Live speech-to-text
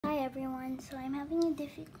everyone. So I'm having a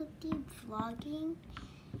difficulty vlogging,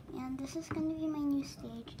 and this is going to be my new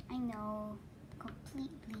stage. I know,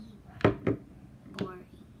 completely boring.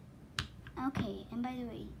 Okay, and by the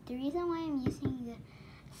way, the reason why I'm using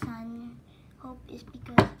the sun hope is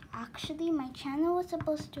because actually my channel was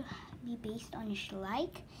supposed to be based on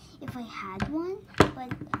Schleich if I had one,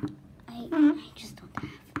 but I just don't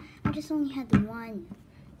have. I just only had one,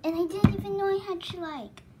 and I didn't even know I had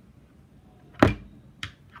Schleich.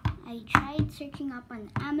 I tried searching up on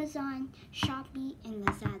Amazon, Shopee, and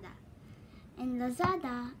Lazada. In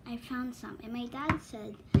Lazada, I found some, and my dad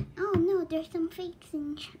said, "Oh no, there's some fakes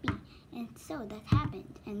in Shopee." And so that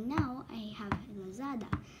happened, and now I have Lazada.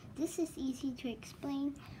 This is easy to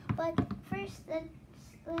explain, but first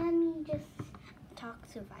let me just talk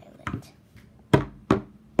to Violet.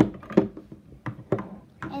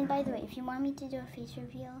 And by the way, if you want me to do a face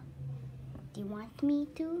reveal, do you want me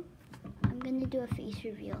to? I'm gonna do a face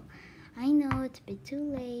reveal. I know it's a bit too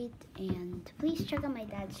late, and please check out my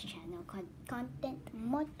dad's channel, Content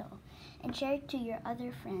Motto, and share it to your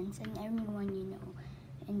other friends and everyone you know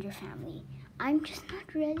and your family. I'm just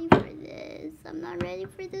not ready for this. I'm not ready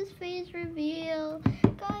for this face reveal.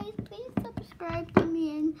 Guys, please subscribe to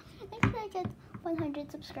me, and make sure I get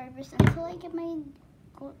 100 subscribers until I get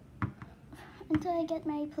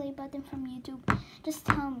my play button from YouTube. Just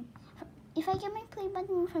tell me. If I get my play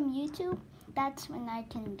button from YouTube, that's when I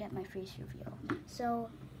can get my face reveal. So,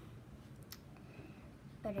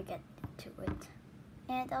 better get to it.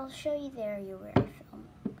 And I'll show you the area where I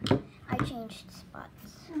film. I changed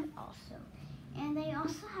spots also. And I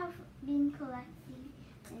also have been collecting,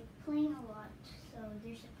 playing a lot, so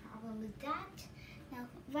there's a problem with that. Now,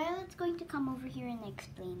 Violet's going to come over here and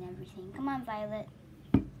explain everything. Come on, Violet.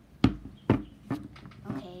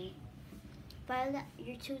 Okay. Violet,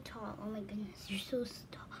 you're too tall. Oh my goodness, you're so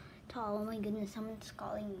tall. Oh my goodness, someone's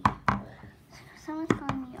calling me. Someone's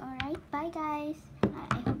calling me. Alright, bye guys.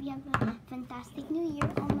 I hope you have a fantastic New Year.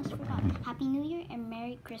 Almost forgot. Happy New Year and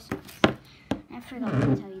Merry Christmas. I forgot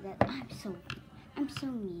to tell you that. I'm so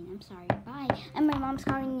mean. I'm sorry. Bye. And my mom's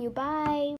calling you. Bye.